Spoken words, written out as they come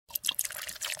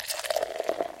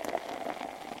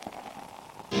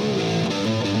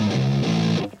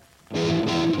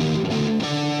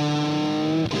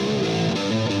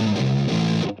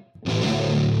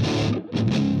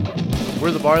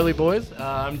Barley Boys.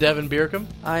 I'm Devin Biercomb.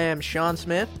 I am Sean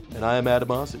Smith. And I am Adam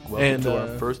Ossick. Welcome to our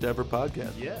first ever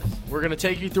podcast. Yes. We're going to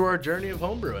take you through our journey of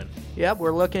homebrewing. Yep,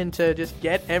 we're looking to just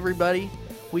get everybody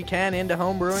we can into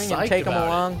homebrewing and take them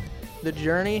along the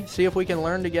journey, see if we can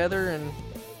learn together and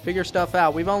figure stuff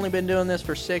out. We've only been doing this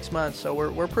for 6 months, so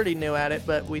we're pretty new at it,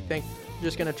 but we think we're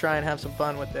just going to try and have some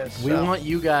fun with this. We want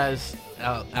you guys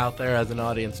out there as an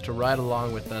audience to ride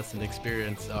along with us and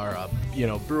experience our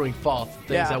brewing faults,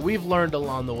 things that we've learned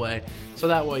along the way, so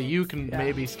that way you can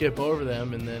maybe skip over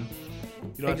them and then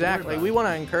you don't have to worry about it. We want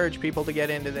to encourage people to get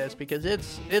into this because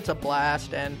it's a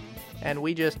blast and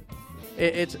we just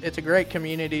it's a great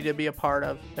community to be a part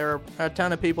of. There are a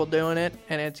ton of people doing it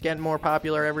and it's getting more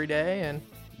popular every day, and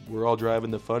we're all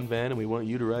driving the fun van, and we want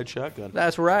you to ride shotgun.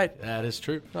 That's right. That is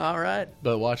true. All right.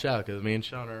 But watch out, because me and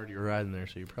Sean are already riding there,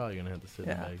 so you're probably going to have to sit in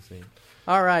the back seat.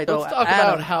 All right. Let's talk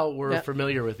about how we're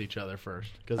familiar with each other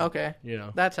first. Okay.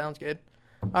 That sounds good.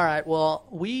 All right. Well,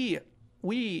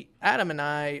 Adam and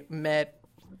I met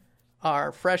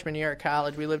our freshman year at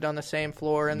college. We lived on the same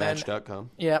floor. And Match.com.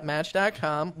 Yeah,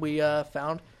 Match.com. We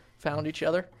found each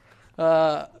other.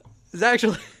 It's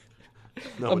actually...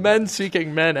 a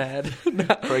men-seeking men ad.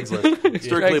 Craigslist.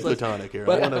 Strictly platonic here.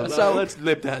 Let's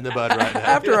nip that in the bud right now.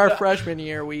 After our freshman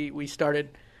year, we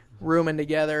started rooming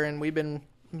together, and we've been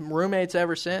roommates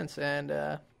ever since,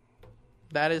 and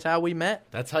that is how we met.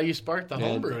 That's how you sparked the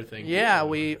homebrew thing. Yeah,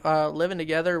 we living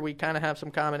together, we kind of have some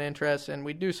common interests, and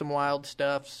we do some wild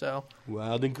stuff. So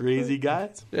wild and crazy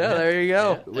guys. Yeah, there you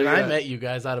go. Yeah. And I met you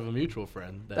guys out of a mutual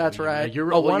friend. That's right. Your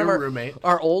roommate.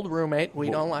 Our old roommate. We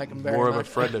don't like him very much. More of a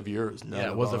friend of yours.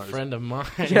 It was ours. A friend of mine.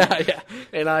 Yeah.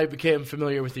 And I became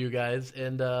familiar with you guys.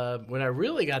 And when I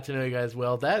really got to know you guys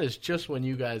well, that is just when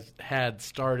you guys had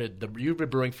started. You've been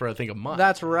brewing for, I think, a month.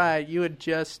 That's right. You had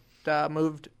just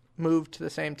moved to the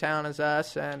same town as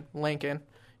us and Lincoln.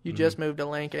 You just moved to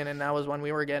Lincoln, and that was when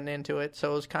we were getting into it.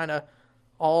 So it was kind of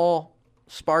all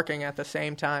sparking at the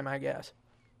same time, I guess.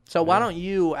 So why don't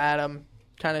you, Adam,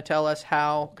 kind of tell us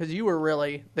how, because you were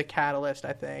really the catalyst,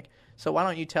 I think. So why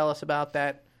don't you tell us about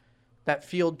that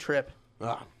field trip?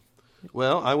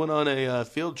 Well, I went on a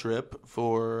field trip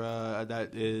for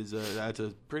that's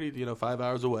a pretty 5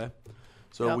 hours away.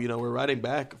 So, we're riding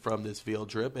back from this field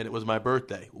trip, and it was my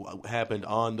birthday. What happened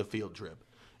on the field trip.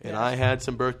 And I had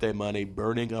some birthday money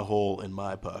burning a hole in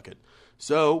my pocket.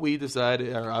 So we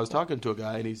decided, or I was talking to a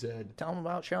guy, and he said... Tell him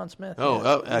about Sean Smith.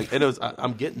 And it was,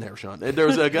 I'm getting there, Sean. And there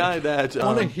was a guy that... I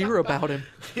want to hear about him.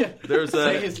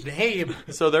 Say his name.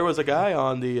 So there was a guy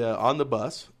on the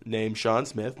bus named Sean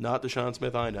Smith, not the Sean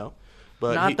Smith I know.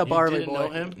 But not the Barley Boy. Know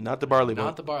him? Not the Barley Boy.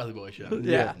 Not the Barley Boy show.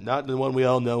 Yeah. Not the one we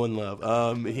all know and love.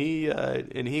 He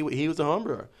was a home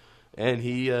brewer, and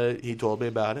he told me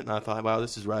about it, and I thought, wow,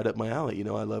 this is right up my alley.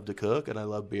 I love to cook and I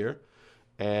love beer,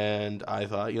 and I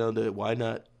thought, why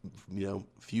not,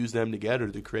 fuse them together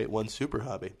to create one super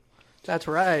hobby. That's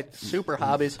right, super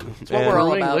hobbies. That's what we're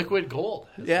all about. Liquid gold.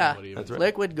 That's right.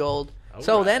 Liquid gold.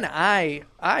 So then I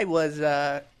was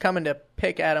coming to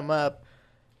pick Adam up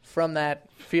from that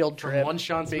field trip. From one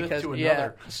Sean Smith to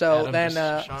another. So Adam then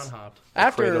Sean hopped.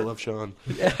 Afraid I love Sean.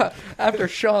 After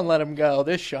Sean let him go,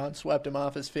 this Sean swept him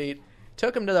off his feet,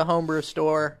 took him to the homebrew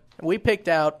store. We picked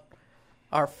out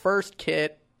our first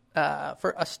kit,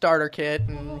 for a starter kit,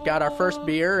 and got our first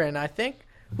beer, and I think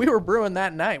we were brewing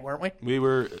that night, weren't we? We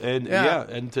were, and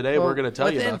and today we're going to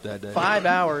tell you about that day. Within 5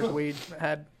 hours, we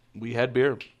had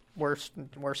beer. We're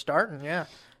starting, yeah.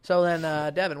 So then,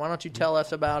 Devin, why don't you tell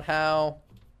us about how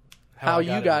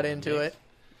you got into it?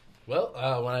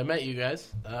 Well, when I met you guys,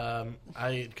 I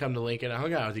had come to Lincoln. I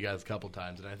hung out with you guys a couple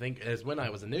times, and I think as when I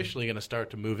was initially going to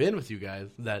start to move in with you guys,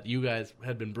 that you guys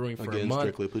had been brewing for a month.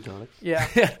 Strictly platonic.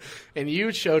 Yeah. And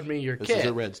you showed me your kit. This is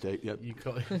a red state, yep.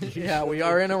 Yeah, we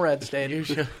are in a red state.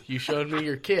 You showed me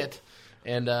your kit,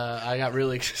 and I got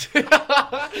really excited.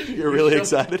 You're really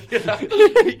excited? Yeah.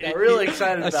 I'm really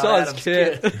excited about Adam's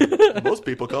kit. Most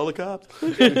people call the cops.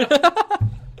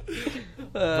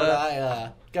 But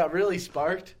I got really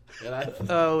sparked. And I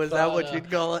is that what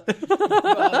you'd call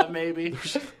it? maybe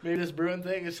this brewing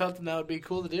thing is something that would be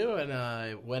cool to do. And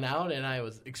I went out, and I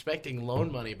was expecting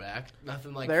loan money back.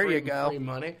 Nothing like free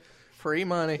money. Free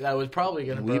money. That was probably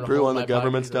going to burn We brew on the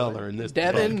government's dollar in this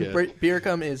Devin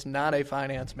Biercomb is not a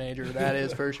finance major. That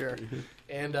is for sure.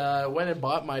 And went and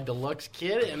bought my deluxe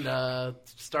kit and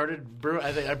started brewing.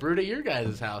 I think I brewed at your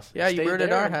guys' house. Yeah, you brewed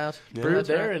at our house. Brewed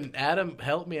there, and Adam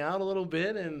helped me out a little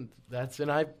bit, and the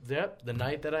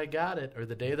night that I got it, or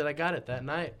the day that I got it, that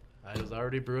night, I was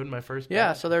already brewing my first batch.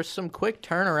 Yeah, so there's some quick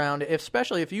turnaround,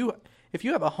 especially if if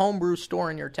you have a homebrew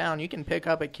store in your town, you can pick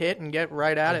up a kit and get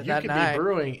right at it that night. You can be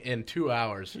brewing in 2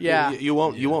 hours. Yeah, you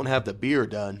won't have the beer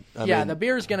done. I mean, the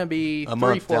beer's going to be a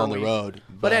month 3-4 down weeks. the road.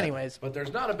 But anyways, but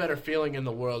there's not a better feeling in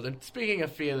the world. And speaking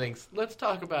of feelings, let's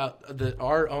talk about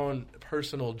our own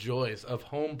personal joys of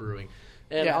home brewing.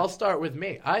 And I'll start with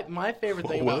me. My favorite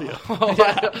thing about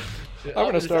I'm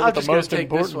going to start with the most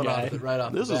important guy. Right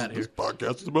off the bat here. This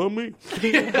podcast is about me.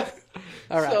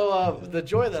 All right. So the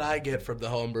joy that I get from the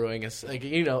home brewing is,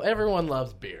 everyone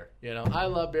loves beer. I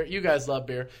love beer. You guys love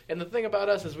beer. And the thing about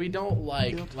us is we don't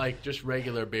like just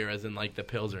regular beer, as in like the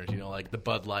Pilsners, like the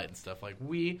Bud Light and stuff. Like,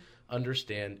 we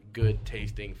understand good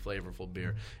tasting, flavorful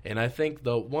beer. And I think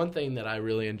the one thing that I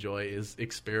really enjoy is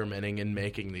experimenting and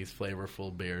making these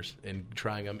flavorful beers and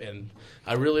trying them. And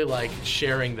I really like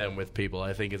sharing them with people.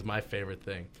 I think is my favorite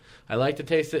thing. I like to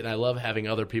taste it, and I love having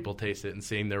other people taste it and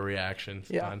seeing their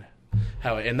reactions on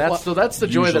how it, and that's the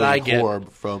joy that I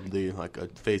get from a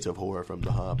face of horror from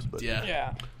the hops. But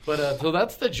But so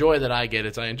that's the joy that I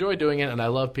get. I enjoy doing it, and I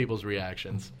love people's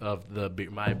reactions of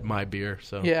my beer.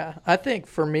 So yeah, I think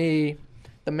for me,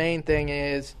 the main thing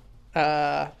is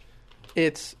there's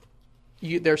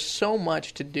so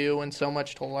much to do and so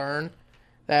much to learn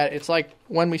that it's like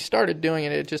when we started doing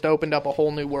it, it just opened up a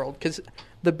whole new world. Because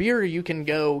the beer you can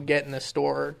go get in the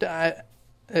store,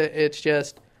 it's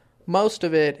just most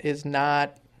of it is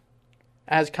not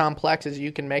as complex as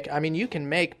you can make. I mean, you can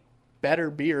make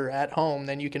better beer at home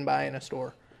than you can buy in a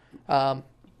store. Well,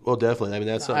 definitely. I mean,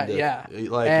 that's something.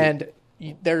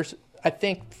 There's, I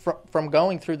think, from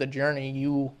going through the journey,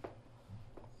 you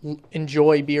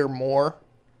enjoy beer more,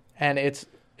 and it's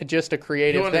just a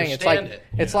creative thing.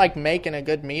 It's like making a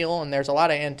good meal, and there's a lot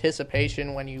of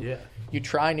anticipation when you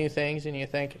try new things, and you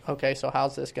think, okay, so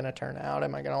how's this going to turn out?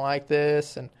 Am I going to like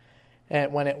this?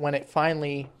 And when it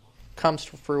finally comes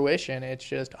to fruition, it's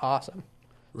just awesome.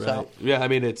 Right. So, yeah, I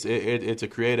mean, it's a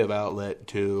creative outlet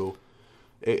to.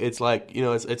 It's like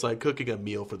it's like cooking a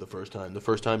meal for the first time. The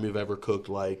first time you've ever cooked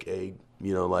like an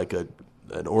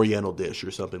Oriental dish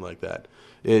or something like that.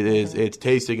 It's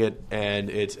tasting it, and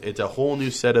it's a whole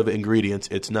new set of ingredients.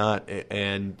 It's not,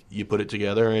 and you put it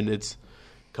together, and it's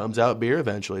comes out beer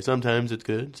eventually. Sometimes it's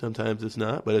good, sometimes it's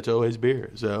not, but it's always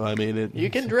beer. So I mean, you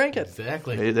can drink it.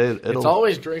 Exactly. It's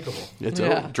always drinkable. It's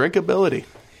drinkability.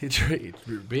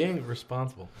 Being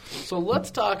responsible. So let's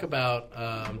talk about.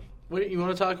 You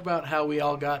want to talk about how we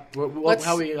all got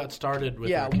how we got started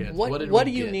with our kids? What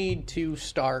do you need to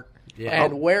start? Yeah.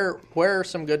 And where are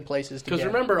some good places to get?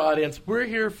 Because remember, audience, we're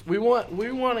here. We want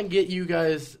to get you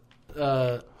guys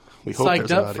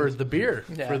psyched up for the beer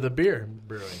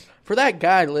brewing. For that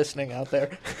guy listening out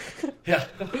there. Yeah.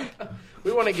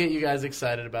 We want to get you guys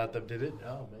excited about them. Did it?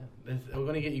 Oh, man. We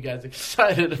want to get you guys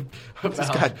excited about this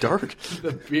got dark.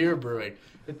 The beer brewing.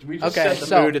 We just set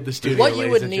the mood at the studio,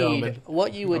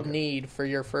 what you would need for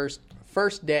your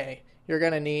first day, you're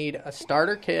going to need a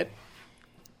starter kit,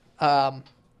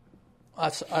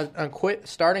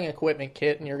 starting equipment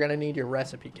kit, and you're going to need your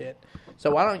recipe kit.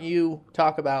 So why don't you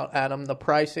talk about, Adam, the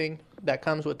pricing that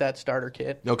comes with that starter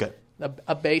kit? Okay.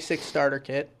 A basic starter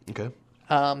kit. Okay.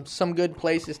 Some good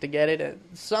places to get it.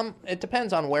 It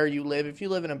depends on where you live. If you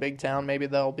live in a big town, maybe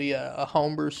there'll be a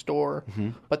homebrew store.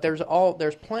 Mm-hmm. But there's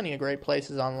plenty of great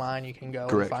places online you can go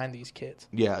and find these kits.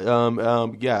 Yeah.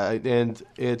 And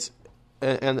it's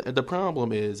and the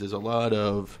problem is a lot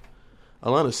of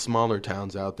smaller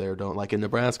towns out there don't, like in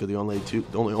Nebraska. The only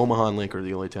Omaha and Link are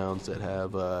the only towns that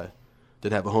have a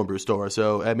homebrew store.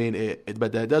 So I mean,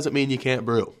 but that doesn't mean you can't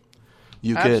brew.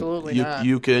 Absolutely not.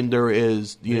 You can. There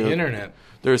is the internet.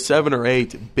 There are 7 or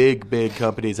 8 big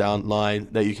companies online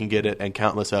that you can get it, and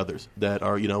countless others that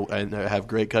are and have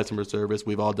great customer service.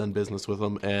 We've all done business with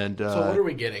them. And so what are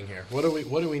we getting here? What do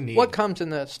we need? What comes in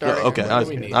the starter? Okay,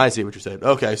 I see what you're saying.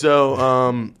 Okay,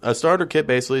 so a starter kit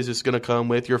basically is just going to come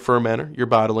with your fermenter, your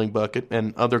bottling bucket,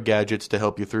 and other gadgets to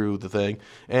help you through the thing,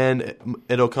 and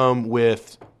it'll come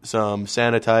with some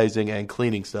sanitizing and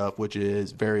cleaning stuff, which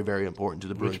is very, very important to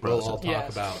the brewing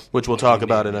process. Which we'll talk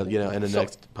about in the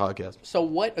next podcast. So,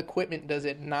 what equipment does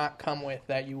it not come with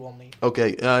that you will need?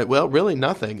 Okay, well, really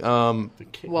nothing.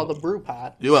 The brew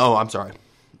pot. Oh, I'm sorry.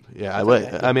 Yeah,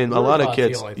 I mean, a lot of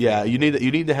kits. Yeah, you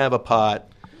need to have a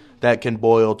pot that can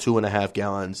boil 2.5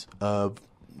 gallons of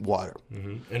water.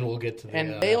 Mm-hmm. And we'll get to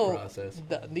the process.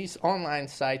 These online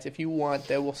sites, if you want,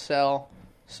 they will sell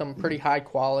some pretty high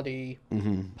quality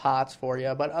pots for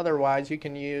you, but otherwise you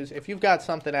can use, if you've got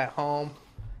something at home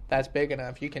that's big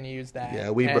enough, you can use that.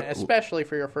 Yeah, especially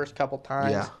for your first couple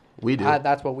times. Yeah, we do.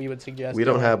 That's what we would suggest. We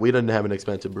didn't have an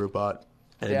expensive brew pot,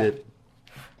 and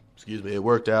it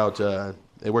worked out.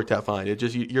 It worked out fine. It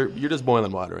just you're just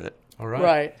boiling water in it. All right.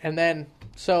 Right. And then,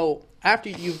 so after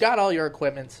you've got all your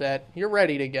equipment set, you're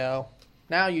ready to go.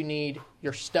 Now you need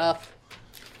your stuff.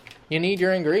 You need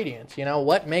your ingredients. You know,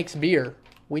 what makes beer?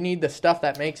 We need the stuff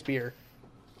that makes beer,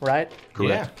 right?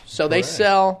 Correct. Yeah. So they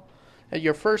sell, at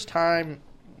your first time,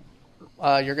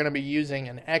 you're going to be using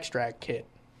an extract kit.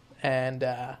 And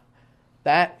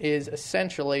that is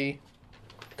essentially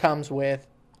comes with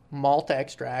malt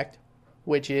extract,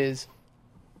 which is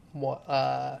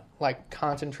like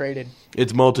concentrated.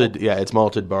 It's malted. Yeah, it's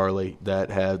malted barley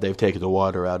that they've taken the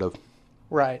water out of.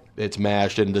 Right. It's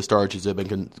mashed, and the starches have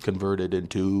been converted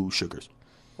into sugars.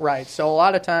 Right. So a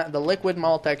lot of time, the liquid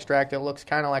malt extract, it looks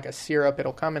kind of like a syrup.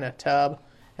 It'll come in a tub,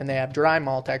 and they have dry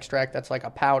malt extract that's like a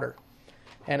powder.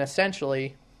 And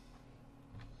essentially,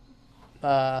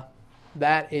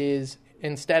 that is,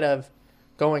 instead of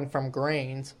going from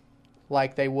grains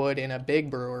like they would in a big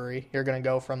brewery, you're going to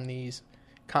go from these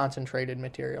concentrated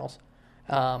materials.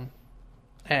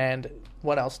 And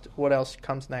what else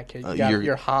comes in that kit? You got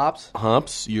your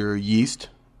hops, your yeast,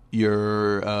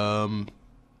 your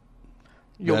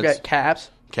you'll get caps,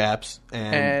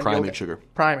 and priming sugar.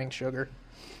 Priming sugar.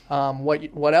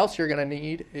 What else you're going to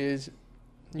need is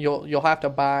you'll have to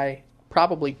buy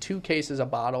probably 2 cases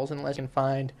of bottles, unless you can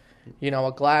find,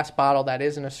 a glass bottle that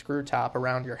isn't a screw top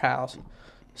around your house.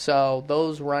 So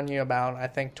those run you about, I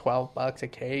think, $12 a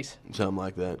case. Something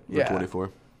like that. Yeah.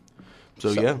 24.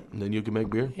 So yeah, and then you can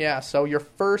make beer. Yeah. So your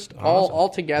first all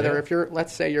together, if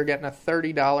let's say you're getting a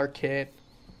 $30 kit,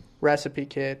 recipe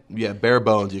kit. Yeah, bare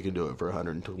bones, you can do it for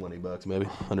 $120, maybe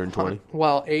 120.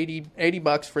 Well,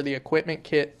 $80 for the equipment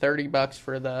kit, $30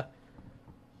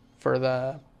 for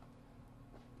the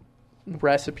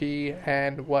recipe,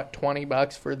 and what,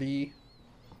 $20 for the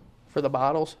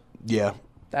bottles. Yeah,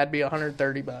 that'd be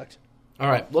 $130. All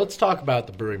right, let's talk about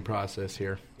the brewing process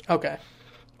here. Okay.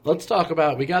 Let's talk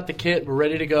about, we got the kit, we're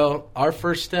ready to go. Our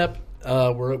first step,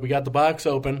 we got the box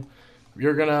open.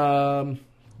 You're going to,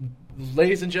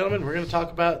 ladies and gentlemen, we're going to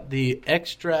talk about the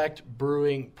extract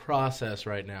brewing process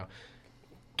right now.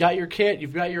 Got your kit,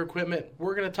 you've got your equipment.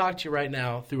 We're going to talk to you right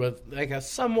now through a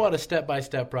somewhat a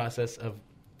step-by-step process of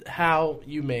how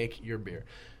you make your beer.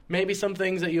 Maybe some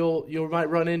things that you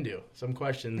might run into, some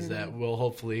questions that we'll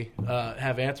hopefully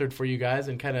have answered for you guys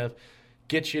and kind of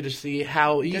get you to see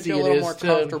how easy it is to... Get you a little more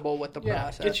comfortable with the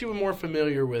process. Get you more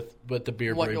familiar with what the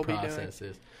beer brewing process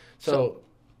is. So,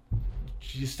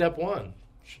 step 1,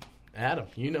 Adam,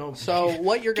 So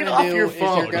what you're going to do is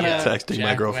you're going to... Texting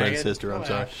my girlfriend's sister, I'm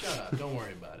sorry. Shut up, don't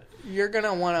worry about it. You're going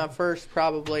to want to first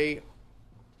probably...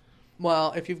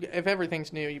 Well, if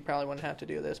everything's new, you probably wouldn't have to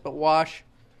do this, but wash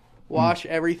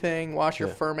everything, wash your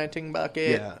fermenting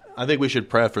bucket. Yeah, I think we should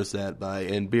preface that by,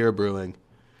 in beer brewing,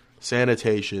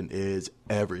 sanitation is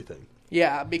everything.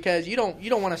 Yeah, because you don't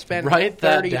want to spend $30,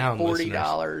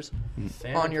 $40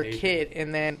 on your kit,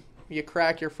 and then you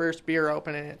crack your first beer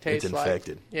open and it tastes it's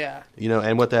infected. Yeah.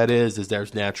 And what that is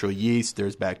there's natural yeast,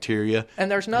 there's bacteria. And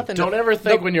there's nothing. Don't ever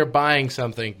think when you're buying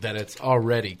something that it's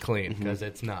already clean, because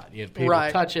it's not. People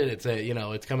touch it. It's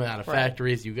it's coming out of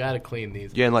factories. You got to clean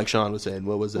these. Yeah, and like Sean was saying,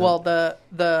 what was that? Well,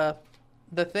 the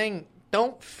thing.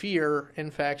 Don't fear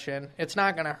infection. It's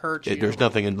not going to hurt you. There's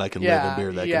nothing in live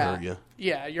beer that can hurt you.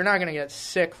 Yeah, you're not going to get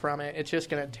sick from it. It's just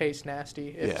going to taste nasty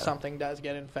if something does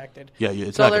get infected. Yeah,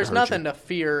 it's so not there's gonna hurt nothing to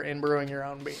fear in brewing your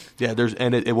own beer. Yeah,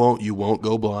 you won't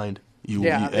go blind.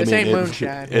 This ain't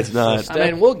moonshine. It's not.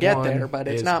 So we'll get there, but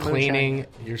it's not moonshine. Cleaning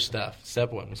your stuff.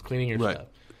 Step 1 was cleaning your stuff.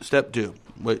 Step 2.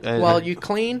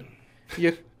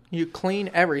 You clean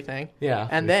everything. Yeah.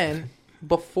 And then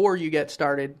before you get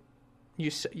started, you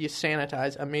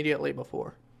sanitize immediately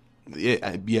before.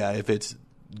 Yeah, if it's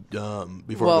before it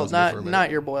goes not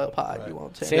your boil pot. Right. You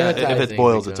won't sanitize. Yeah, if it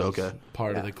boils, it's okay.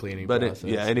 Part of the cleaning process.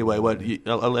 Anyway, and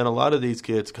a lot of these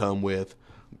kits come with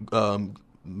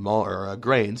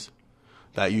grains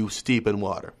that you steep in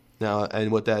water. Now,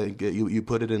 and what that you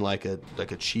put it in like a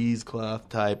cheesecloth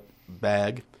type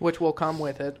bag, which will come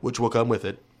with it.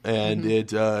 And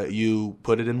you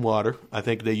put it in water. I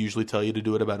think they usually tell you to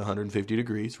do it about 150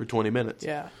 degrees for 20 minutes.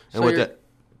 Yeah. And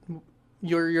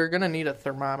you're going to need a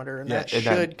thermometer, and that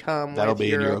should come with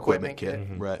your equipment kit.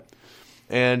 Mm-hmm. Right.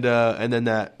 And then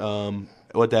that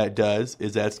what that does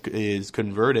is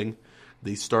converting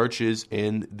the starches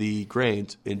in the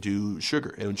grains into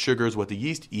sugar, and sugar is what the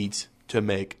yeast eats to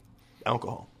make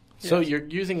alcohol. So you're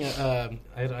using I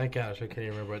can't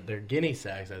remember what they're guinea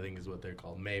sacks, I think is what they're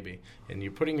called, maybe. And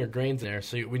you're putting your grains in there.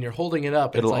 So when you're holding it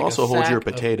up, it'll it's also hold your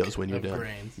potatoes when you're done.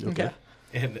 Grains. Okay.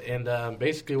 And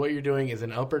basically what you're doing is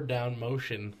an up or down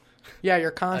motion. Yeah, you're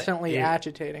constantly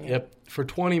agitating it. Yep, for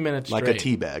 20 minutes like straight. a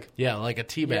tea bag. Yeah, like a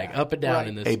tea bag, up and down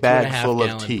in this a bag full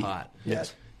of tea. Pot.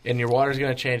 Yes. And your water's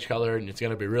going to change color, and it's going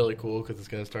to be really cool because it's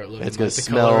going to start looking it's like gonna the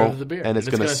smell, color of the beer. and it's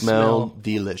going to smell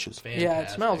delicious. Fantastic. Yeah,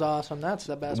 it smells awesome. That's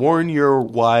the best. Warn your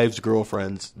wives,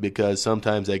 girlfriends, because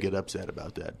sometimes they get upset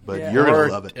about that. But Yeah. you're going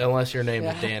to love it. Unless your name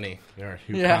is Danny,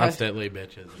 who constantly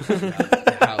bitches.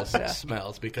 The house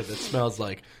smells because it smells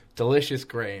like delicious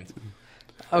grains.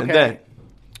 Okay. And then,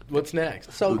 What's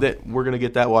next? So we're going to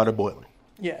get that water boiling.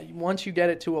 Yeah, once you get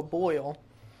it to a boil,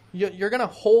 you're going to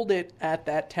hold it at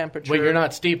that temperature. Well, you're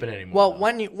not steeping anymore. Well,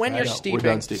 when you're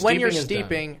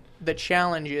steeping, the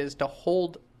challenge is to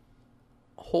hold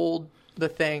the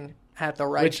thing at the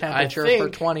right temperature for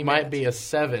 20 minutes. Might be a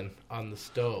 7 on the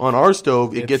stove. On our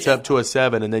stove, it gets up to a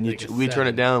 7, and then we turn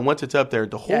it down. And once it's up there,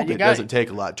 to hold it doesn't take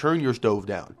a lot. Turn your stove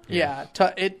down. Yeah,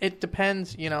 it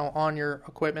depends, on your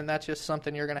equipment. That's just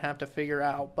something you're going to have to figure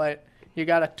out. But you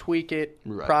got to tweak it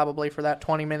probably for that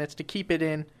 20 minutes to keep it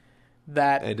in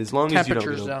that and as long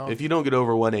temperature as you zone. If you don't get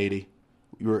over 180,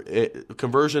 your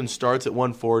conversion starts at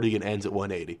 140 and ends at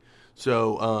 180.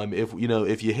 So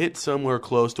if you hit somewhere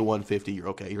close to 150, you're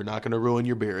okay. You're not going to ruin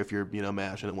your beer if you're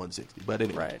mashing at 160. But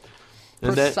anyway,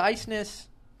 right. Preciseness.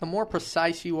 The more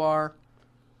precise you are,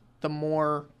 the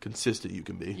more consistent you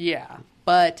can be. Yeah,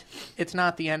 but it's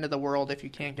not the end of the world if you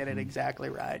can't get it exactly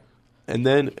right. And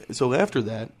then, so after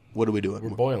that, what are we doing?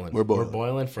 We're boiling. We're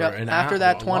boiling for an hour. After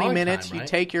that 20 minutes, time, right? you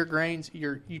take your grains,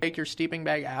 you take your steeping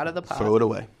bag out of the pot. Throw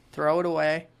it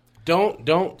away.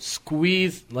 Don't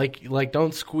squeeze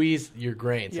don't squeeze your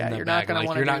grains. Yeah, in the you're bag. not going to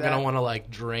want to. You're not going to want to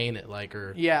drain it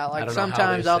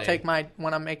sometimes I'll take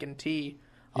when I'm making tea.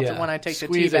 When I take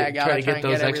squeeze the tea bag out, try to get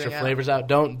those extra flavors out.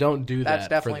 Don't do That's that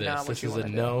definitely for this. Not what this you is a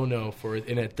no for it,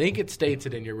 and I think it states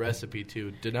it in your recipe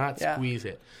too. Do not squeeze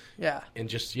it. Yeah, and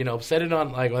just set it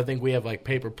on I think we have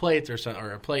paper plates or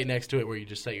a plate next to it where you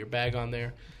just set your bag on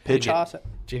there. Toss it.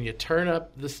 And you turn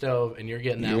up the stove, and you're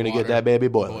getting that. You're going to get that baby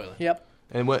boiling. Yep.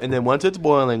 And then once it's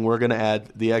boiling, we're going to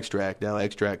add the extract. Now,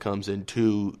 extract comes in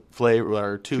two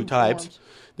types. Forms.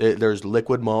 There's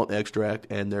liquid malt extract,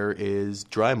 and there is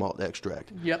dry malt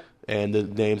extract. Yep. And the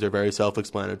names are very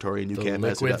self-explanatory, and you can't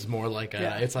mess it up. Liquid's more like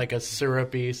it's like a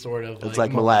syrupy sort of. It's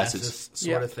like molasses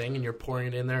sort of thing, and you're pouring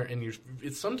it in there, and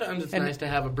sometimes it's nice to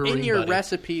have a brewing in your buddy.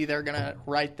 recipe. They're gonna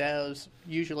write those.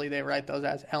 Usually, they write those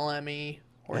as LME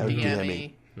or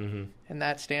DME. Mm-hmm. And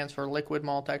that stands for liquid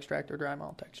malt extract or dry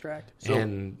malt extract.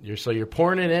 And you're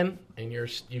pouring it in, and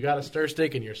you got a stir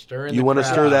stick, and you're stirring. You want to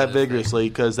stir that vigorously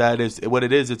because that is what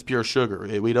it is. It's pure sugar.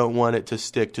 We don't want it to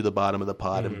stick to the bottom of the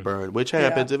pot and burn, which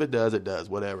happens. If it does, it does.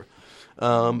 Whatever.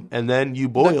 And then you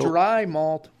boil. The dry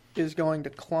malt is going to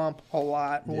clump a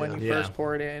lot when you first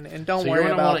pour it in, and don't worry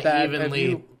about that.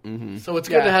 Evenly, So it's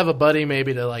good to have a buddy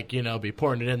maybe to be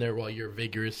pouring it in there while you're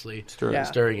vigorously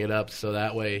stirring it up, so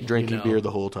that way drinking beer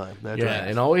the whole time. That's right.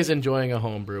 And always enjoying a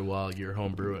home brew while you're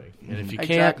home brewing. And if you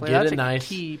can't That's a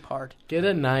key part. Get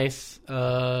a nice,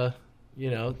 like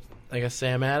a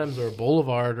Sam Adams or a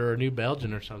Boulevard or a New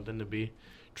Belgian or something to be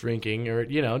drinking, or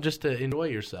just to enjoy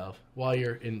yourself while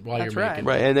you're making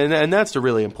right. And that's the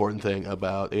really important thing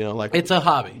about it's a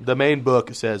hobby. The main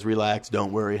book says relax,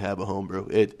 don't worry, have a homebrew.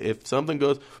 If something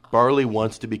goes, barley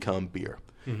wants to become beer.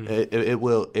 It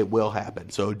will happen.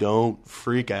 So don't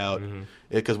freak out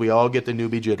because we all get the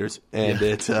newbie jitters, and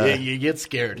it's you get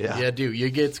scared. You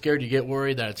get scared. You get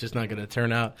worried that it's just not going to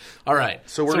turn out. All right.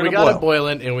 So we got it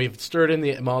boiling, and we've stirred in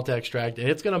the malt extract, and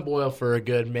it's going to boil for a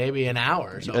good maybe an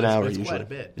hour. So an hour it's usually. Quite a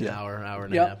bit. An hour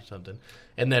and a half or something.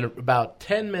 And then about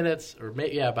 10 minutes,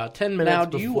 about 10 minutes. Now,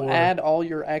 do you add all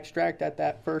your extract at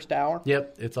that first hour?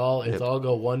 Yep. It's all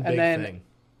go one big thing.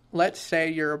 Let's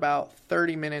say you're about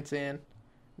 30 minutes in.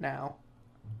 Now,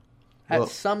 at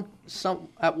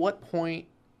at what point,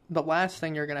 the last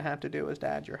thing you're going to have to do is to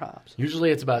add your hops.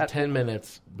 Usually, it's about 10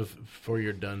 minutes before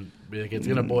you're done. It's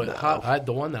going to boil.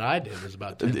 The one that I did was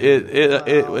about 10 minutes.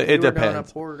 It depends.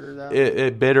 A porter,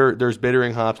 though. There's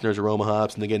bittering hops and there's aroma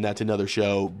hops, and again, that's another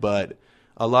show. But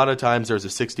a lot of times, there's a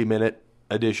 60-minute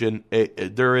edition.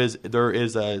 There's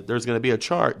going to be a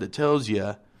chart that tells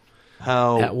you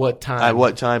at what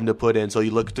time to put in. So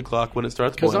you look at the clock when it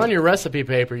starts boiling. Because on your recipe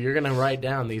paper, you're going to write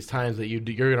down these times that you're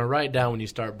going to write down when you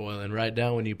start boiling, write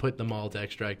down when you put the malt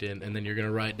extract in, and then you're going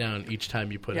to write down each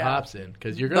time you put hops in,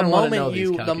 because you're going to want to know these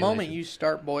calculations. The moment you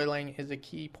start boiling is a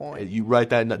key point. You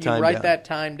write that time down. You write that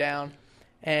time down,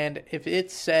 and if it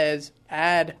says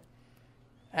add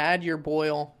your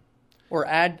boil or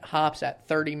add hops at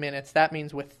 30 minutes, that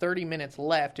means with 30 minutes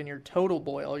left in your total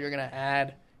boil, you're going to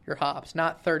add your hops,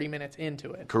 not 30 minutes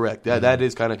into it. Correct. That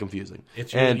is kind of confusing.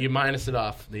 You minus it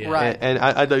off the end. Right. And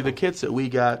I the kits that we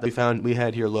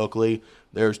had here locally,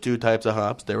 there's two types of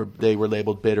hops. They were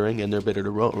labeled bittering, and they're bitter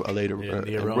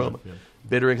aroma. Yeah.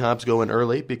 Bittering hops go in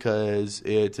early because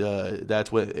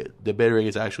that's what the bittering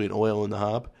is actually an oil in the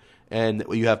hop, and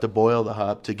you have to boil the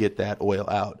hop to get that oil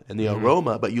out and the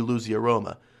aroma, but you lose the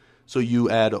aroma. So you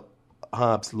add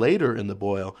hops later in the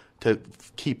boil to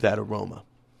keep that aroma.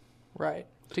 Right.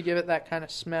 To give it that kind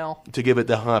of smell. To give it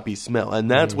the hoppy smell.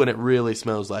 And that's when it really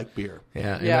smells like beer.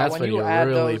 Yeah, and that's when you add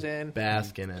really those in.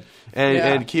 bask in it.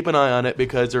 And keep an eye on it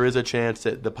because there is a chance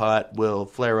that the pot will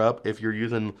flare up if you're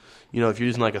using,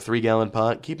 like a 3-gallon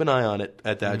pot. Keep an eye on it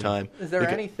at that time. Is there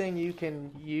anything you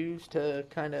can use to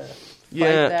kind of fight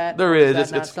Yeah, that? there is.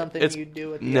 Is that not something you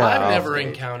do at the No. I've never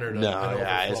encountered an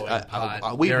overflowing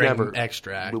pot we've during never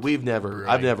extract. I've never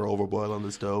overboiled on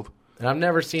the stove. And I've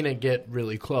never seen it get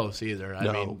really close either. I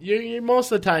No. mean, you're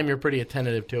most of the time you're pretty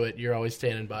attentive to it. You're always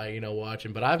standing by,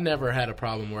 watching. But I've never had a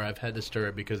problem where I've had to stir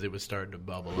it because it was starting to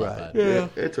bubble up. Yeah,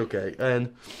 it's okay.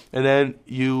 And then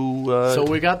you. So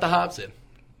we got the hops in.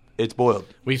 It's boiled.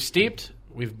 We've steeped.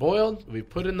 We've boiled. We've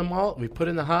put in the malt. We've put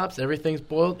in the hops. Everything's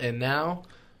boiled, and now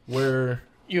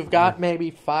You've got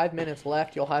maybe 5 minutes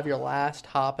left. You'll have your last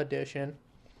hop addition.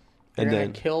 You're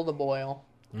going to kill the boil.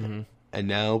 Mm-hmm. And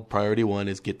now priority 1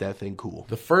 is get that thing cool.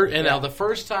 Now the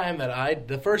first time that I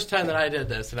did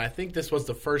this, and I think this was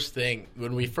the first thing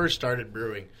when we first started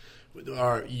brewing.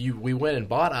 We went and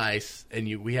bought ice,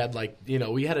 and we had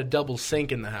we had a double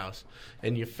sink in the house,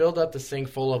 and you filled up the sink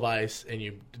full of ice, and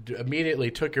you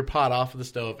immediately took your pot off of the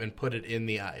stove and put it in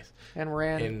the ice, and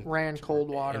ran cold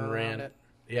water around it.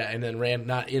 Yeah, and then ran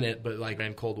not in it, but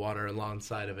ran cold water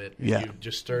alongside of it. Yeah, you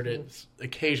just stirred it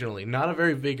occasionally, not a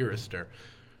very vigorous stir.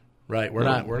 Right, we're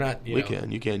not. You can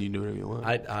do whatever you want.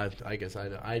 I guess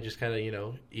I just kind of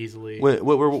easily. What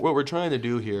we're trying to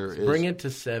do here is bring it to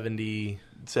 70.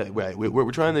 Right, what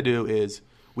we're trying to do is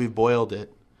we've boiled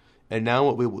it, and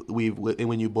now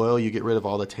when you boil, you get rid of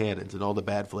all the tannins and all the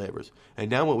bad flavors.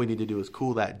 And now what we need to do is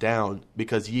cool that down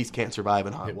because yeast can't survive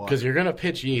in hot water. Because you're gonna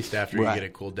pitch yeast after you get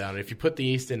it cooled down. If you put the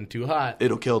yeast in too hot,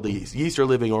 it'll kill the yeast. Yeast are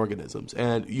living organisms,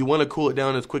 and you want to cool it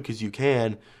down as quick as you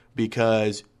can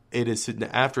because. It is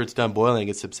after it's done boiling.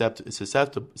 It's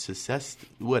susceptible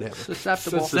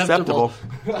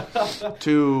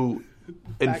to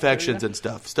infections and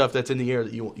stuff that's in the air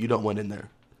that you don't want in there.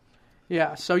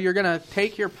 Yeah, so you're gonna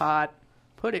take your pot,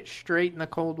 put it straight in the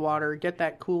cold water, get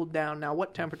that cooled down. Now,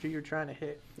 what temperature you're trying to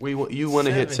hit? You want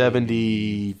to hit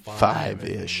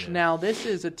 75-ish. Now, this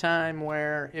is a time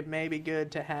where it may be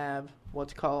good to have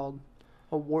what's called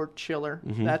a wort chiller.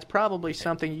 Mm-hmm. That's probably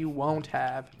something you won't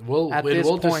have. We'll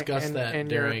discuss that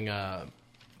during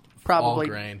probably fall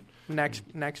grain next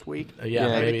week.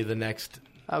 Maybe the next.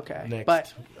 Okay, next,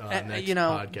 but next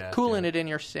podcast, cooling it in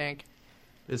your sink.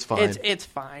 It's fine. It's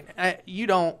fine. You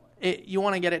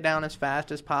want to get it down as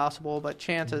fast as possible, but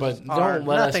chances are don't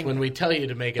let us when we tell you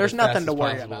to make it. There's as nothing fast to as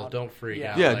worry possible. about. Don't freak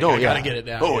out. Yeah, I gotta get it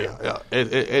down. Oh yeah.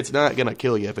 It's not gonna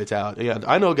kill you if it's out. Yeah,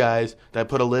 I know guys that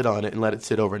put a lid on it and let it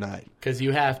sit overnight. Because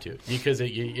you have to. Because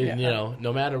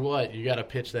no matter what, you got to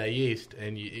pitch that yeast,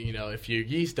 and if your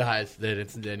yeast dies,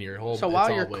 then your whole. So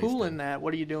while you're cooling that,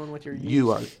 what are you doing with your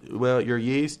yeast? Your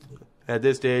yeast at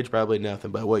this stage probably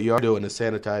nothing, but what you are doing is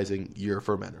sanitizing your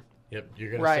fermenter. Yep,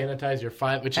 you're going to sanitize your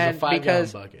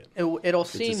 5-gallon bucket. It'll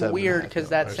seem weird because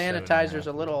that sanitizer's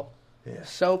a little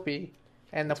soapy.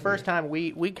 And the first time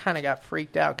we kind of got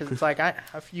freaked out because it's like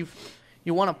if you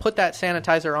want to put that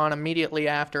sanitizer on immediately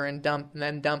after and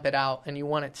then dump it out, and you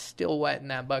want it still wet in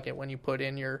that bucket when you put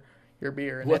in your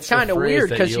beer. And it's kind of weird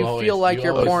because you feel like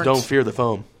you're pouring. Don't fear the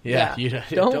foam. Yeah,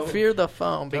 don't fear the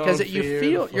foam because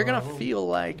you're going to feel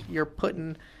like you're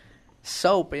putting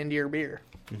soap into your beer,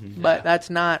 but that's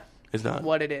not. It's not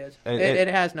what it is. It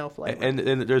has no flavor.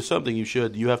 And there's something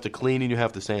you have to clean and you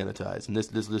have to sanitize. And this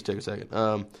take a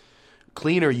second.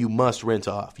 Cleaner you must rinse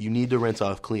off. You need to rinse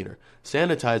off cleaner.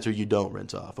 Sanitizer you don't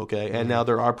rinse off. Okay. Mm-hmm. And now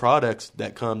there are products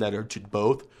that come that are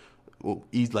both. Well,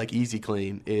 like Easy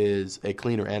Clean is a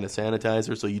cleaner and a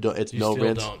sanitizer, so you don't. It's no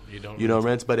rinse. You don't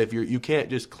rinse. But if you can't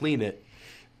just clean it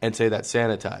and say that's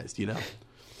sanitized.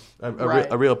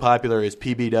 A real popular is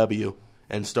PBW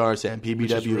and Star San.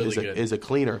 PBW is a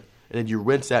cleaner. And then you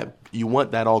rinse that. You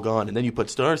want that all gone, and then you put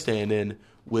Star Stand in,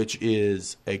 which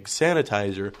is a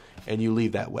sanitizer, and you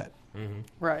leave that wet. Mm-hmm.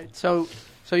 Right. So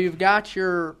you've got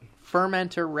your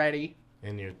fermenter ready.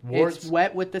 And it's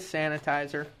wet with the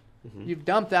sanitizer. Mm-hmm. You've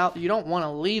dumped out. You don't want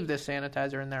to leave the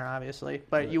sanitizer in there, obviously,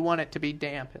 but you want it to be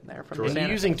damp in there from the sanitizer. And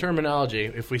using terminology,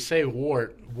 if we say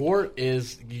wort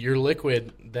is your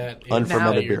liquid that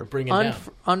unfermented beer. Bringing down.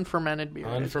 Unfermented beer.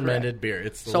 Unfermented beer.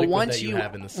 It's the liquid that you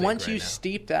have in the sink once right you now.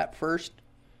 steep that first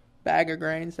bag of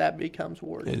grains, that becomes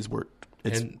wort. It is wort.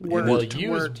 We'll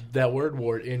use that word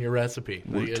wort in your recipe.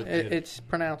 It's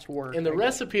pronounced wort. And the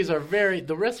recipes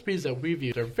that we've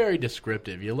used are very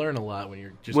descriptive. You learn a lot when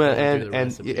you're just going through the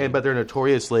recipe. But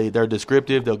they're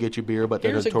descriptive. They'll get you beer, but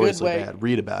they're notoriously bad.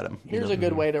 Read about them. Here's a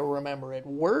good way to remember it.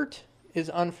 Wort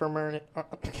is unfermented.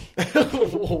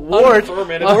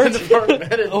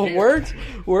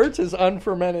 Wort is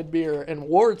unfermented beer, and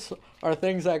warts are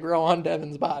things that grow on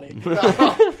Devin's body.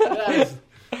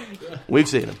 We've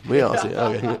seen them. We all see it.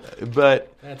 Okay.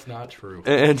 But that's not true.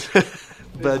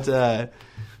 Yeah,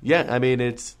 I mean,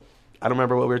 it's. I don't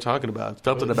remember what we were talking about.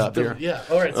 Something about beer. Yeah.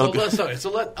 All right. So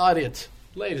let audience,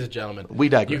 ladies and gentlemen, we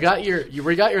digress.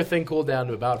 We got your thing cooled down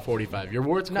to about 45. Your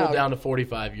wort's cooled down to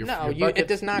 45. It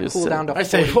does not cool down to 45. I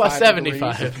say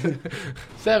 75.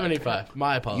 75.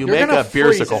 My apologies. You make a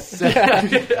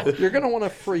beersicle. You're gonna want to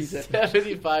freeze it.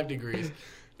 75 degrees.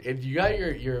 If you got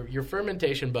your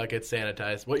fermentation bucket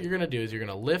sanitized, what you're going to do is you're going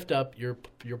to lift up your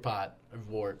pot of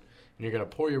wort, and you're going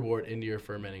to pour your wort into your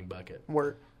fermenting bucket.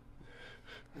 Wort.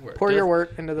 Pour your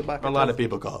wort into the bucket. A lot of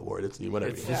people call it wort. It's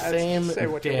whatever. It's the same.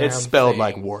 It's spelled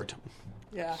like wort.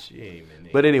 Yeah.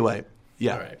 But anyway,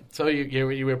 yeah. All right. So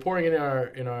you were pouring it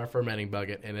in our fermenting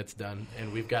bucket, and it's done,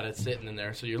 and we've got it sitting in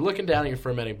there. So you're looking down at your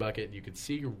fermenting bucket, and you can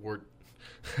see your wort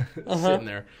sitting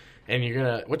there. And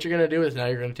what you're gonna do is now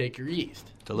you're gonna take your yeast.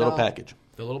 The little package.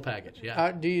 The little package,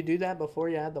 yeah. Do you do that before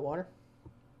you add the water?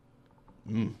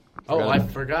 I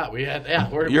forgot. We had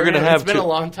it's been a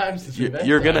long time since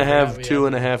you're gonna have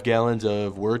 2.5 gallons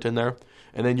of wort in there,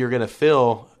 and then you're gonna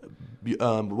fill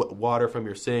water from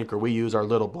your sink, or we use our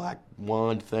little black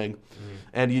wand thing,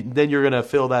 and then you're gonna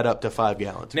fill that up to 5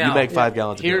 gallons. Now, you make 5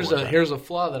 gallons. Here's a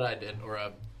flaw that I did, or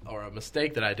a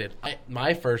mistake that I did.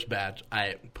 My first batch,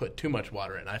 I put too much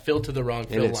water in. I filled to the wrong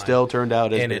fill line. And it still turned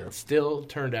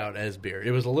out as beer.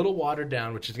 It was a little watered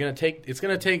down, which is going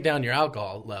to take down your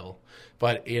alcohol level.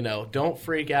 But, don't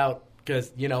freak out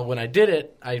because, when I did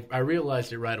it, I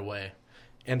realized it right away.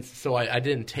 And so I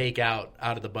didn't take out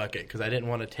of the bucket because I didn't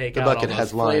want to take out all those flavors. The bucket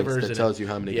has lines that tells you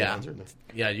how many gallons are in it.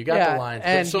 Yeah, you got the lines.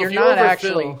 And so you're if you not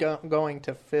actually going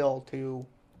to fill to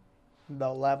the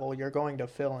level. You're going to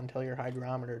fill until your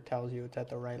hydrometer tells you it's at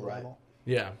the right level.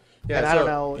 Yeah. And I don't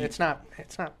know. It's not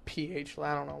pH.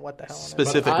 I don't know what the hell.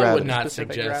 Specific gravity. I would not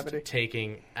suggest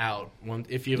taking out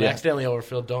if you've accidentally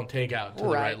overfilled. Don't take out to the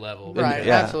right level. Right.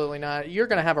 Yeah. Absolutely not. You're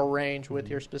going to have a range with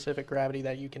your specific gravity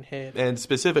that you can hit. And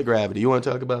specific gravity. You want to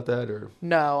talk about that or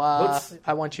no?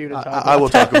 I want you to talk. I will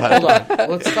talk about it. Hold on.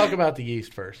 Let's talk about the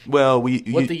yeast first. Well, what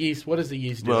is the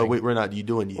yeast doing? Well, we're not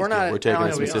doing yeast. We're taking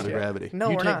a specific gravity. No,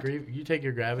 we're not. You take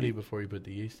your gravity before you put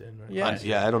the yeast in, right?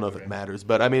 Yeah. I don't know if it matters,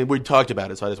 but I mean, we talked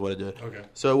about it, so I just wanted to. Okay.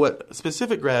 So what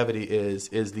specific gravity is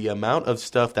the amount of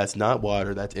stuff that's not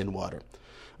water that's in water.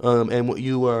 And what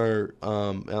you are,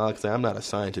 and like I say, I'm not a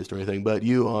scientist or anything, but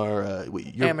you are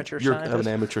you're amateur scientist. I'm an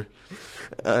amateur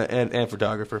and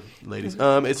photographer, ladies.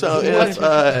 So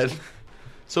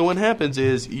what happens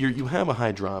is you have a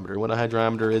hydrometer. What a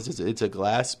hydrometer is it's a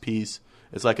glass piece.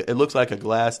 It looks like a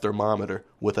glass thermometer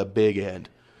with a big end.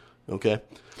 Okay,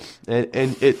 and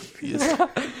it's.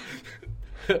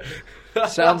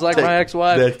 Sounds like my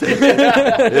ex-wife.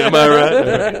 Am I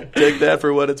right? Take that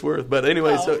for what it's worth. But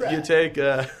anyway, you take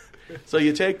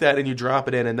that and you drop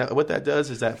it in, and what that does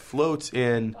is that floats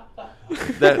in.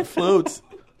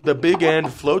 The big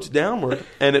end floats downward,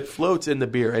 and it floats in the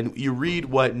beer. And you read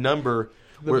what number.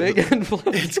 Big end floats.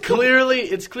 It's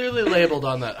clearly labeled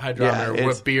on that hydrometer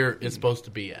what beer is supposed to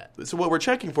be at. So what we're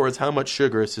checking for is how much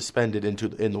sugar is suspended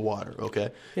in the water, okay?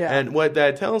 Yeah. And what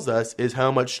that tells us is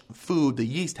how much food the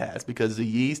yeast has, because the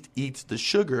yeast eats the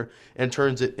sugar and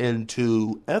turns it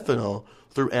into ethanol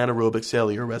through anaerobic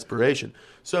cellular respiration.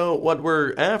 So what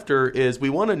we're after is we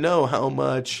want to know how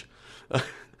much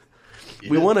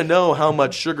We want to know how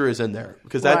much sugar is in there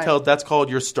because that's called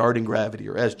your starting gravity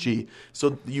or SG.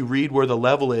 So you read where the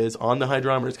level is on the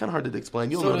hydrometer. It's kind of hard to explain.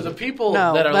 So to the people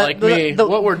that are like me,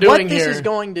 what we're doing here... What this is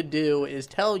going to do is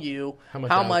tell you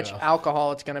how much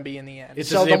alcohol it's going to be in the end.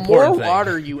 So the more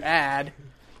water you add,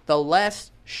 the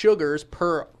less sugars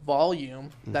per volume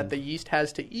that the yeast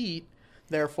has to eat,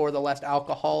 therefore the less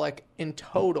alcoholic in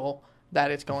total that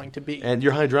it's going to be. And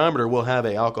your hydrometer will have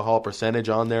an alcohol percentage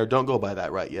on there. Don't go by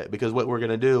that right yet, because what we're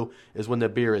going to do is when the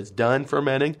beer is done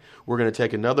fermenting, we're going to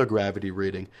take another gravity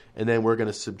reading, and then we're going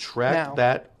to subtract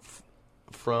that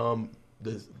from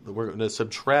the. We're going to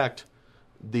subtract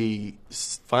the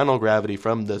final gravity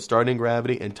from the starting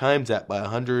gravity and times that by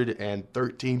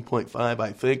 113.5,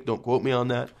 I think. Don't quote me on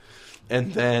that.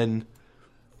 And then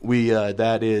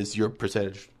that is your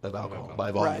percentage of alcohol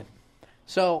by volume. Right.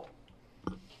 So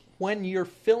when you're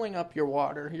filling up your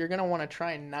water, you're going to want to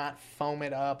try and not foam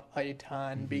it up a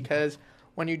ton because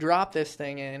when you drop this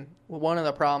thing in, one of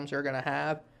the problems you're going to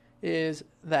have is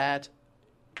that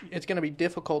it's going to be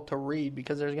difficult to read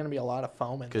because there's going to be a lot of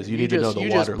foam in there. Because you need to know the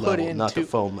water level, not the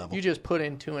foam level. You just put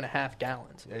in 2.5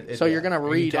 gallons. So you're going to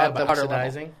read at the water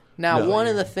level. Now, No, one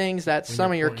of the things that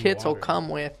some of your pouring kits will water. come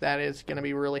with that is going to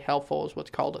be really helpful is what's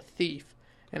called a thief.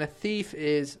 And a thief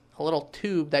is a little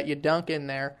tube that you dunk in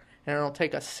there, and it'll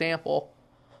take a sample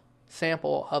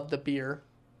of the beer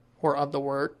or of the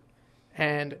wort,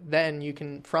 and then you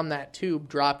can, from that tube,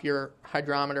 drop your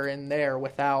hydrometer in there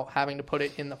without having to put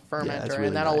it in the fermenter, really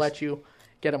and that'll nice. let you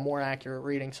get a more accurate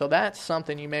reading. So that's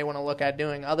something you may want to look at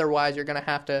doing. Otherwise, you're going to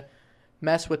have to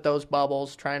mess with those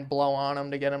bubbles, try and blow on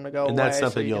them to get them to go away. And that's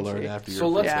something so you you'll can learn see. after So you're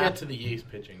let's Yeah. get to the yeast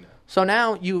pitching now. So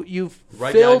now you've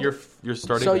right filled, now you're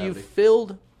starting so gravity. you've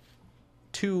filled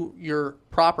to your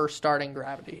proper starting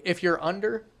gravity. If you're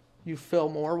under, you fill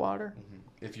more water.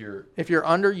 If you're If you're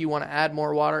under, you want to add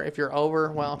more water. If you're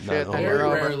over, well, shit, over. then Very you're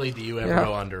over. rarely do you ever Yeah.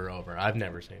 go under or over. I've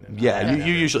never seen it. yeah,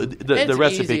 you usually the It's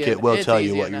recipe easy- kit will it's tell you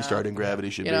easy what your enough. starting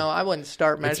gravity should You be. know, I wouldn't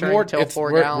start It's measuring more. until It's,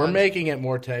 4 we're gallons. making it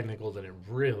more technical than it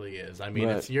really is. I mean,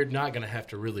 Right. you're not going to have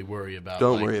to really worry about.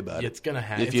 Don't like, worry about it. It's going to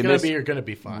happen. If It's you going miss- to be. You're going to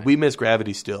be fine. We miss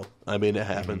gravity still. I mean, it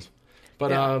happens.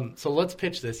 But Yeah. so let's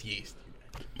pitch this yeast.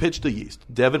 Pitch the yeast.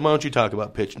 Devin, why don't you talk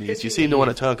about pitching the yeast? You Pitching seem the to want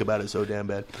to yeast. talk about it so damn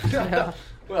bad. Yeah.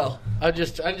 Well, I'm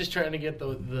just trying to get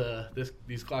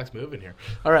these clocks moving here.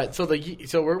 All right, so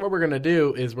what we're gonna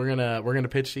do is we're gonna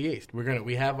pitch the yeast.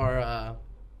 We have our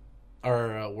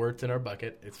worts in our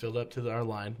bucket. It's filled up to our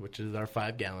line, which is our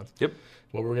 5 gallons. Yep.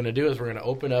 What we're gonna do is we're gonna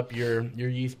open up your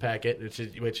yeast packet,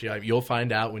 which you'll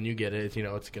find out when you get it.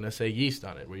 It's gonna say yeast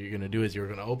on it. What you're gonna do is you're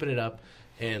gonna open it up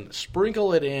and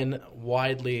sprinkle it in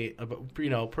widely,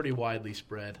 pretty widely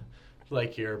spread.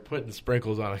 Like you're putting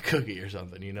sprinkles on a cookie or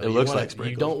something, It looks like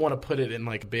sprinkles. You don't want to put it in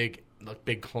like a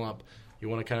big clump. You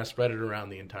want to kind of spread it around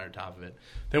the entire top of it.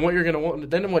 Then what you're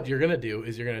gonna do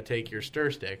is you're gonna take your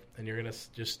stir stick and you're gonna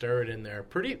just stir it in there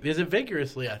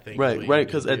vigorously. I think. Right.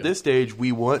 Because at this stage,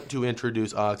 we want to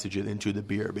introduce oxygen into the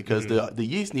beer because the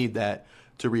yeast need that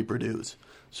to reproduce.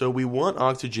 So we want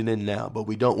oxygen in now, but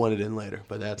we don't want it in later.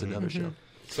 But that's another show.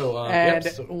 So And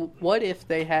so what if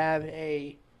they have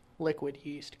a liquid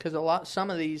yeast? Because some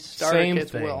of these starter same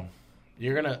kits thing. will. Pitch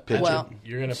You're gonna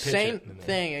pitch Same it in there.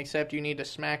 thing, except you need to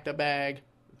smack the bag.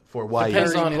 For white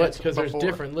Depends yeast. on 30 what, minutes because there's before.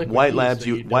 different liquid White yeast Labs, that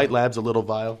you White don't- Labs, a little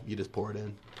vial. You just pour it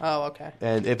in. Oh, okay.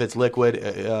 And if it's liquid,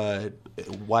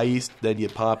 white yeast, then you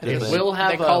pop the It's thing. We'll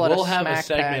have They call it a we'll have a smack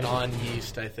segment pack. on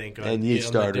yeast, I think, on, And yeast the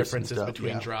starters and differences stuff, between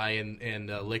yeah. dry and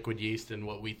liquid yeast, and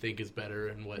what we think is better,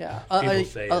 and what Yeah, people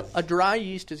say is. a dry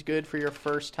yeast is good for your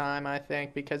first time, I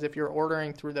think, because if you're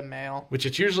ordering through the mail, Which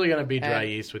it's usually going to be dry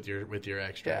And- yeast with your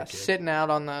extract. kit. sitting out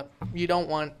on you don't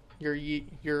want your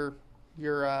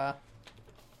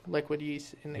liquid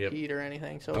yeast in the Yep. heat or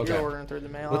anything. So if Okay. you're ordering through the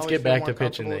mail, Let's I get always feel back more to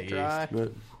pitching comfortable the with dry.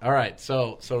 Right. All right,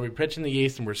 so we're pitching the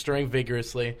yeast and we're stirring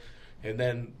vigorously, and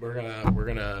then we're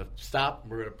gonna stop.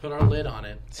 We're gonna put our lid on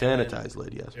it. Sanitized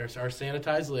lid, yes. There's our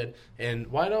sanitized lid. And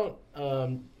why don't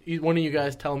one of you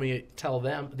guys tell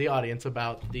the audience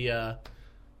about the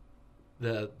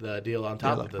deal on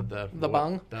top of The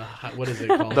bung? What is it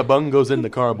called? The bung goes in the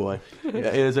carboy. It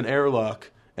is an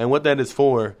airlock, and what that is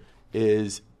for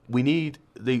is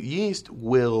the yeast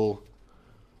will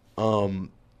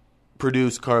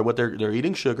produce what they're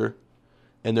eating sugar,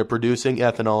 and they're producing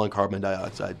ethanol and carbon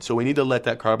dioxide. So we need to let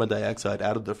that carbon dioxide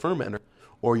out of the fermenter,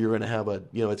 or you're going to have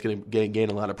it's going to gain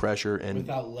a lot of pressure and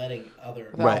Without letting other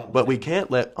right. But we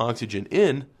can't let oxygen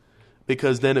in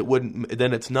because then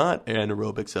it's not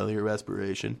anaerobic cellular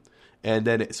respiration, and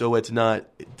then it's not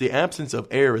the absence of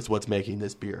air is what's making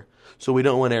this beer. So we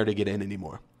don't want air to get in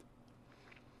anymore.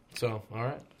 So all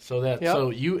right, so that Yep.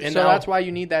 so that's why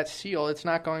you need that seal. It's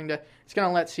not going to. It's going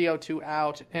to let CO2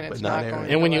 out, and it's But not not air. going.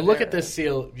 And to when you let look air at this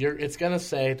seal, it's going to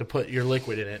say to put your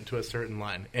liquid in it into a certain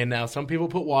line. And now some people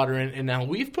put water in, and now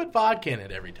we've put vodka in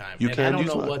it every time. You and can I don't use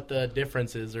know vodka. what the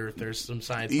difference is, or if there's some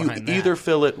science You behind that. either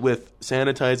fill it with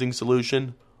sanitizing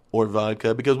solution or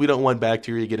vodka because we don't want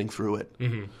bacteria getting through it.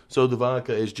 Mm-hmm. So the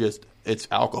vodka is it's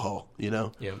alcohol,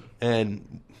 Yep.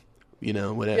 and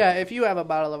whatever. Yeah, if you have a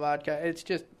bottle of vodka, it's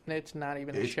not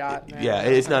even a shot. Yeah,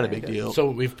 it's not a big deal. So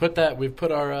we've put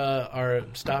our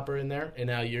stopper in there, and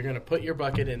now you're going to put your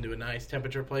bucket into a nice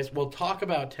temperature place. We'll talk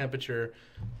about temperature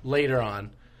later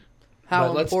on. How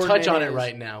But let's important touch on it is.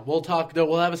 right now. We'll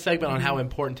have a segment on how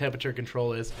important temperature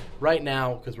control is right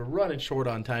now because we're running short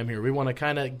on time here. We want to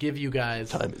kind of give you guys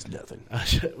Time is nothing.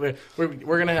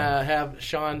 we're gonna have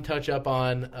Sean touch up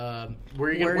on where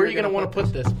are you gonna want to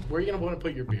put this? Where are you gonna want to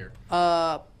put your beer?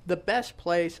 the best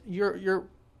place, you're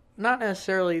not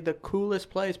necessarily the coolest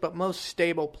place, but most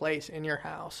stable place in your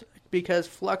house, because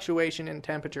fluctuation in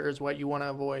temperature is what you want to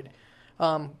avoid.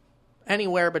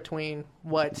 Anywhere between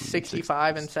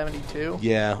 65 and 72.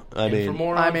 Yeah, I mean, for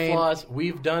more on flaws,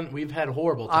 we've had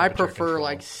horrible temperature I prefer control.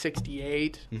 like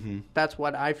 68. Mm-hmm. That's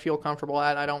what I feel comfortable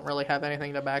at. I don't really have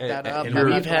anything to back that up. And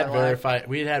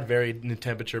we had varied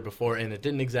temperature before, and it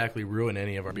didn't exactly ruin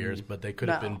any of our beers, but they could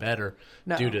have been better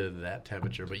due to that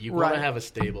temperature. But you want to have a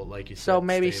stable, like you said. So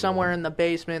maybe stable. somewhere in the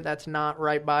basement that's not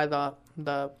right by the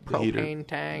propane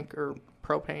tank or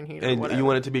propane heater. And whatever. you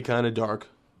want it to be kind of dark.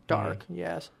 Dark,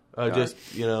 yes. Just,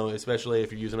 especially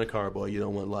if you're using a carboy, you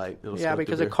don't want light. Yeah,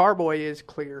 because a carboy is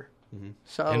clear. Mm-hmm.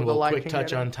 So and the light quick can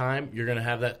touch on time. You're going to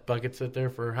have that bucket sit there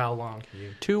for how long?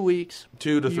 2 weeks.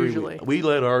 2 to 3 usually. weeks. We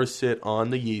let ours sit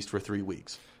on the yeast for 3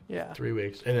 weeks. Yeah. 3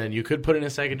 weeks. And then you could put in a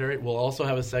secondary. We'll also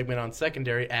have a segment on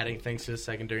secondary, adding things to the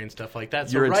secondary and stuff like that.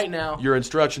 So right now... Your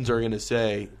instructions are going to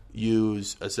say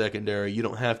use a secondary. You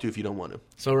don't have to if you don't want to.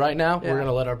 So right now, we're going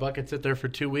to let our bucket sit there for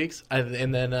 2 weeks.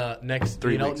 And then next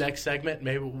 3 weeks. Next segment,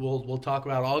 maybe we'll talk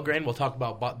about all grain. We'll talk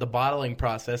about the bottling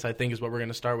process, I think is what we're going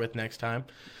to start with next time.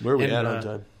 Where are we at on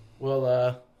time?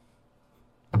 Well,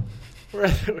 we're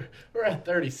at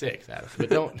 36, Adam. But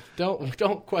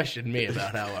don't question me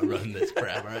about how I run this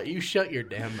crap. All right, you shut your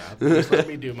damn mouth. Just let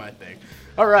me do my thing.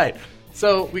 All right.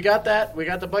 So we got that. We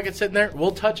got the bucket sitting there.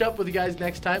 We'll touch up with you guys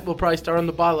next time. We'll probably start on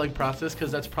the bottling process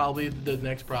because that's probably the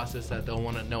next process that they'll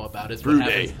want to know about. Is Brew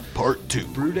Day Part 2.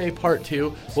 Brew Day Part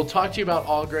 2. We'll talk to you about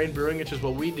all grain brewing, which is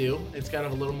what we do. It's kind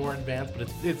of a little more advanced, but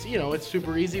it's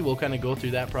super easy. We'll kind of go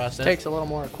through that process. Takes a little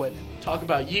more equipment. Talk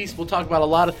about yeast. We'll talk about a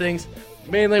lot of things.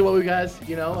 Mainly what we guys,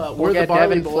 we're the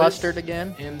Barley Devin Boys. Flustered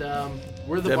again. And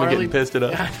we're the Devin Barley... getting pissed it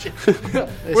up.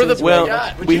 We're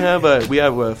the... we have a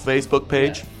Facebook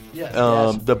page. Yeah.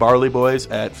 Yes. The Barley Boys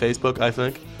at Facebook, I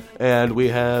think. And we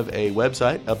have a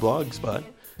website, a blog spot.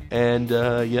 And,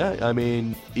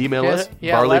 email us,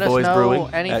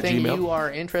 barleyboysbrewing@gmail.com. Anything you are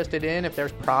interested in. If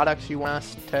there's products you want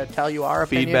us to tell you our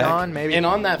opinion on, maybe. And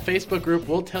on that Facebook group,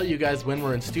 we'll tell you guys when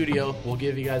we're in studio. We'll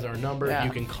give you guys our number. Yeah.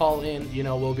 You can call in.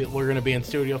 We're going to be in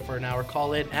studio for an hour.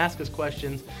 Call in, ask us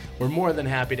questions. We're more than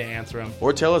happy to answer them.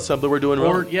 Or tell us something we're doing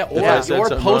wrong. Or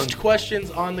post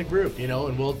questions on the group,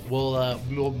 and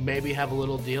we'll maybe have a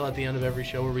little deal at the end of every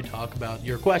show where we talk about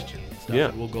your questions and stuff. Yeah.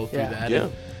 And we'll go through that. Yeah.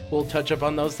 We'll touch up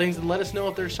on those things and let us know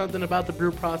if there's something about the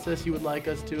brew process you would like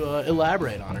us to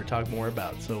elaborate on or talk more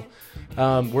about. So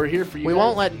we're here for you. We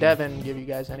won't let Devin give you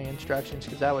guys any instructions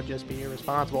because that would just be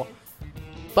irresponsible.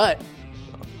 But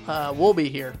we'll be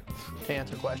here to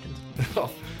answer questions.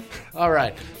 All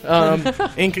right.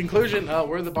 In conclusion,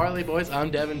 we're the Barley Boys.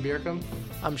 I'm Devin Bierkum.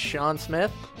 I'm Sean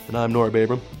Smith. And I'm Nora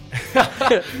Babram.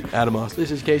 Adam Austin.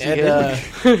 This is Casey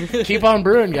Hidley. Keep on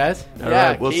brewing, guys. All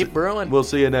right, keep brewing. We'll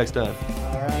see you next time.